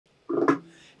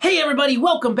Hey everybody,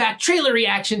 welcome back. Trailer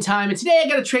reaction time, and today I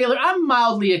got a trailer I'm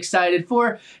mildly excited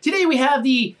for. Today we have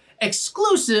the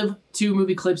exclusive to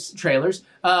Movie Clips trailers,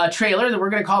 trailer that we're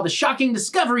going to call the Shocking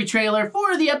Discovery trailer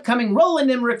for the upcoming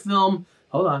Roland Emmerich film,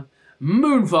 hold on,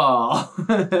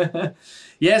 Moonfall.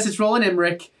 Yes, it's Roland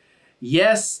Emmerich.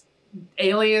 Yes,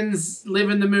 aliens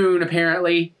live in the moon,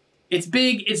 apparently. It's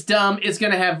big, it's dumb, it's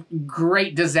gonna have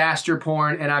great disaster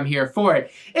porn, and I'm here for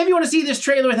it. If you want to see this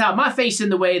trailer without my face in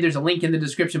the way, there's a link in the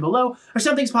description below, or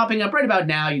something's popping up right about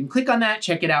now. You can click on that,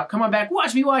 check it out, come on back,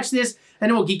 watch me watch this, and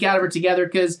then we'll geek out over it together,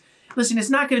 because, listen, it's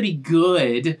not gonna be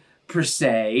good, per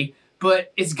se,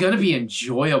 but it's gonna be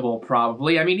enjoyable,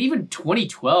 probably. I mean, even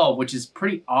 2012, which is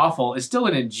pretty awful, is still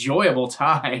an enjoyable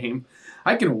time.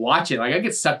 I can watch it, like, I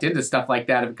get sucked into stuff like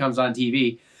that if it comes on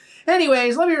TV.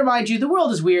 Anyways, let me remind you, the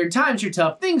world is weird, times are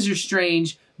tough, things are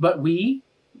strange, but we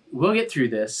will get through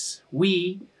this.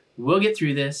 We will get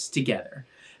through this together.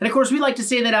 And of course, we like to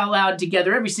say that out loud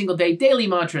together every single day, daily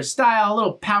mantra style, a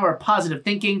little power of positive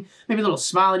thinking, maybe a little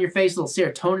smile on your face, a little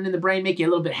serotonin in the brain, make you a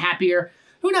little bit happier.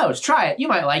 Who knows? Try it. You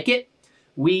might like it.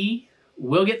 We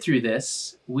will get through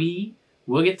this. We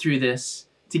will get through this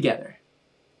together.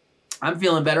 I'm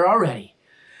feeling better already.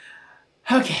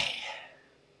 Okay.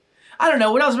 I don't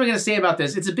know, what else am I going to say about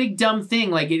this? It's a big dumb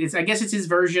thing, like, I guess it's his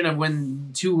version of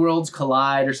when two worlds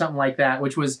collide or something like that,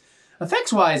 which was,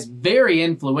 effects-wise, very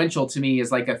influential to me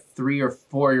as like a 3 or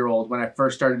 4-year-old when I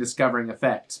first started discovering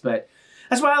effects, but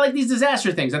that's why I like these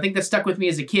disaster things. I think that stuck with me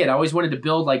as a kid. I always wanted to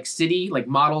build like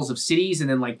models of cities and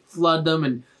then like flood them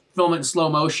and film it in slow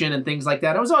motion and things like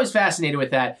that. I was always fascinated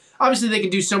with that. Obviously, they can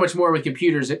do so much more with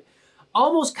computers. It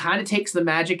almost kind of takes the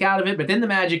magic out of it, but then the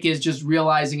magic is just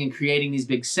realizing and creating these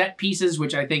big set pieces,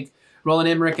 which I think Roland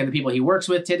Emmerich and the people he works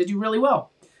with tend to do really well.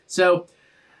 So,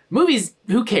 movies,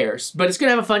 who cares? But it's going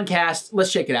to have a fun cast. Let's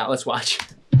check it out. Let's watch.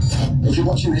 If you're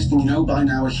watching this, then you know by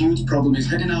now a huge problem is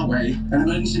heading our way. An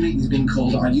emergency meeting is being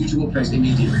called at our usual place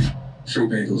immediately. 3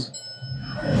 bagels.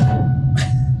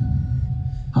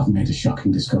 I've made a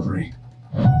shocking discovery.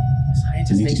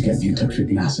 I need to get in touch with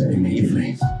NASA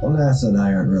immediately. Well, NASA and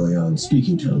I aren't really on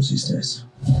speaking terms these days.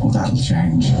 Well, that'll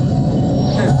change.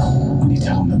 When you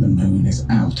tell them that the moon is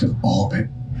out of orbit.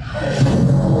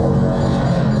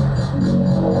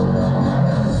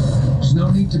 There's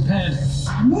no need to panic.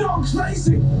 No,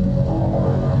 crazy!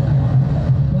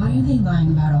 Why are they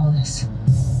lying about all this?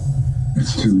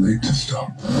 It's too late to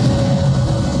stop.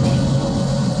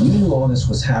 You knew all this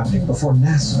was happening before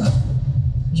NASA.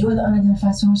 You're the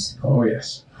unidentified source? Oh,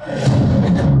 yes. We're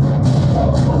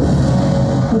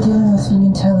dealing with an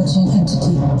intelligent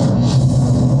entity.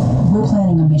 We're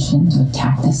planning a mission to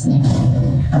attack this thing.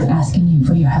 I'm asking you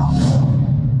for your help.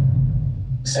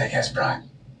 Say yes, Brian.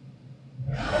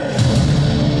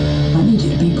 I need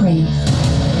you to be brave.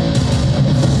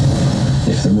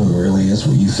 If the moon really is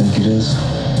what you think it is,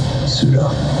 suit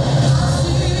up.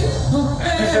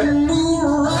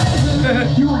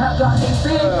 You have got a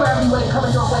big gravity wave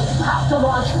coming your way. You have to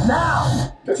launch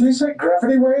now! Did you say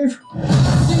gravity wave?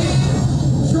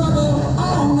 Trouble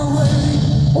on the way.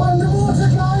 We're in the water,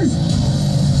 guys!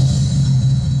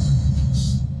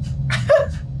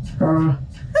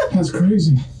 That's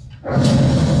crazy.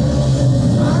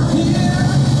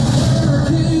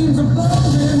 Hurricanes are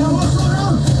blowing. Now what's going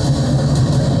on?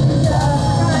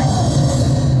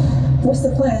 What's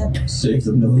the plan? Save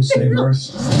the moon, save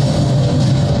Earth.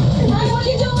 What are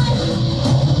you doing?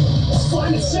 It's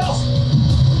flying itself!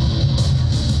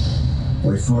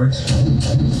 Wait for it.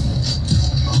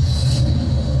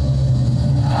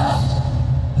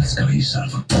 Let's go, you son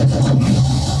of a...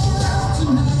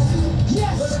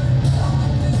 Yes!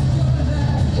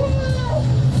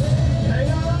 Hang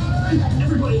on!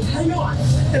 Everybody, hang on!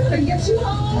 We're gonna get you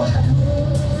home!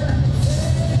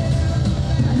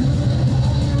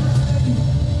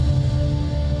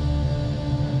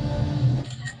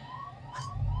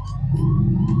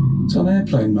 It's on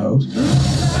airplane mode.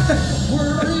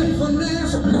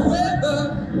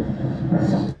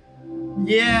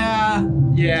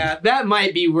 Yeah, that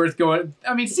might be worth going.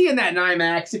 I mean, seeing that in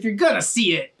IMAX, if you're gonna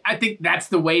see it, I think that's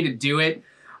the way to do it.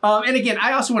 And again,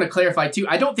 I also want to clarify too,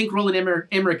 I don't think Roland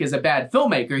Emmerich is a bad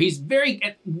filmmaker. He's very,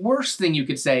 at worst thing you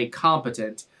could say,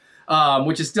 competent,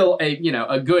 which is still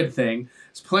a good thing.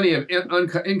 There's plenty of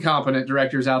incompetent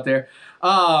directors out there.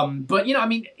 But, I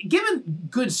mean, given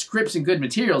good scripts and good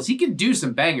materials, he can do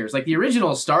some bangers. Like the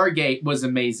original Stargate was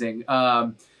amazing.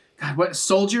 God, what,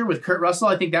 Soldier with Kurt Russell,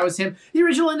 I think that was him. The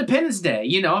original Independence Day,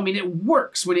 I mean, it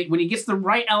works. When he gets the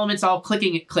right elements all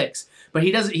clicking, it clicks. But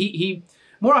he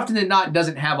more often than not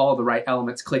doesn't have all the right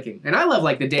elements clicking. And I love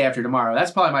like The Day After Tomorrow.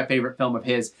 That's probably my favorite film of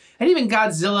his. And even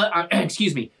Godzilla,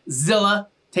 excuse me, Zilla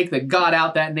take the God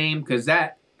out that name, because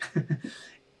that,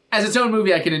 as its own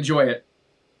movie, I can enjoy it.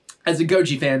 As a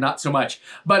Goji fan, not so much.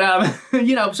 But,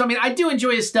 you know, so I mean, I do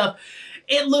enjoy his stuff.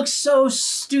 It looks so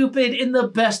stupid in the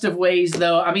best of ways,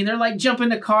 though. I mean, they're like jumping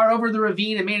the car over the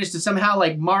ravine and manage to somehow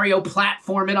like Mario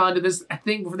platform it onto this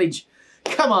thing before they...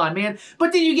 Come on, man.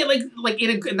 But then you get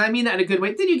and I mean that in a good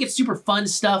way, then you get super fun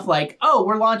stuff like, oh,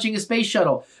 we're launching a space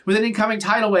shuttle with an incoming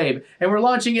tidal wave, and we're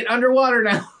launching it underwater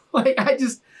now. Like, that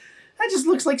just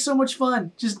looks like so much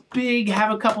fun. Just big,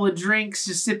 have a couple of drinks,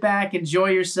 just sit back, enjoy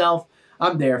yourself.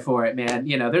 I'm there for it, man.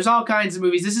 You know, there's all kinds of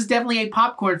movies. This is definitely a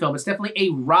popcorn film. It's definitely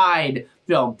a ride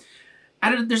film.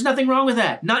 There's nothing wrong with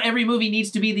that. Not every movie needs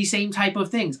to be the same type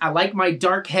of things. I like my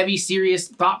dark, heavy, serious,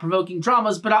 thought-provoking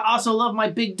dramas, but I also love my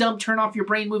big, dumb,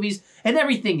 turn-off-your-brain movies and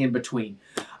everything in between.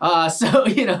 So,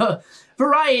 you know,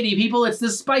 variety, people. It's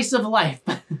the spice of life.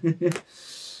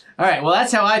 All right, well,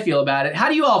 that's how I feel about it. How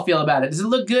do you all feel about it? Does it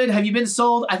look good? Have you been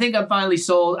sold? I think I'm finally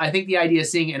sold. I think the idea of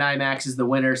seeing it in IMAX is the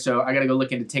winner, so I got to go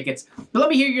look into tickets. But let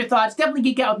me hear your thoughts. Definitely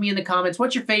geek out with me in the comments.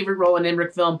 What's your favorite Roland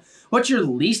Emmerich film? What's your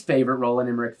least favorite Roland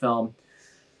Emmerich film?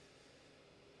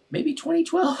 Maybe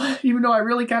 2012, even though I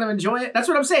really kind of enjoy it. That's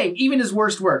what I'm saying. Even his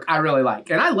worst work, I really like.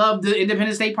 And I love the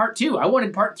Independence Day Part 2. I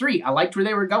wanted Part 3. I liked where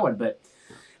they were going, but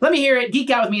let me hear it. Geek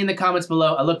out with me in the comments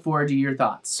below. I look forward to your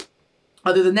thoughts.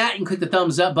 Other than that, you can click the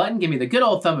thumbs up button. Give me the good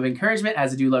old thumb of encouragement,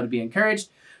 as I do love to be encouraged.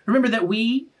 Remember that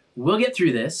we will get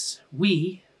through this.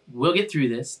 We will get through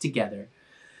this together.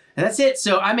 And that's it.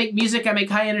 So I make music. I make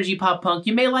high-energy pop punk.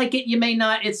 You may like it. You may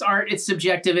not. It's art. It's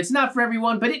subjective. It's not for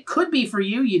everyone, but it could be for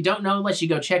you. You don't know unless you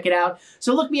go check it out.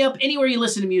 So look me up anywhere you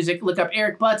listen to music. Look up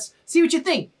TheEricButts. See what you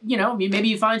think. You know, maybe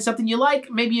you find something you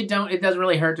like. Maybe you don't. It doesn't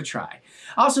really hurt to try.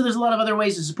 Also, there's a lot of other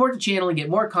ways to support the channel and get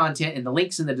more content in the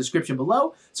links in the description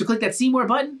below. So click that see more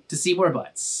button to see more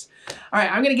butts. All right,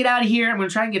 I'm going to get out of here. I'm going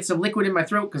to try and get some liquid in my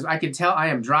throat because I can tell I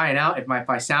am drying out. If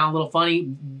I sound a little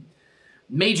funny,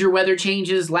 major weather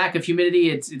changes, lack of humidity,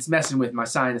 it's messing with my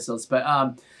sinuses. But,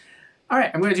 all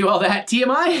right, I'm going to do all that.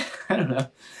 TMI? I don't know.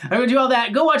 I'm going to do all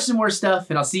that. Go watch some more stuff,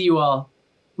 and I'll see you all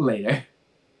later.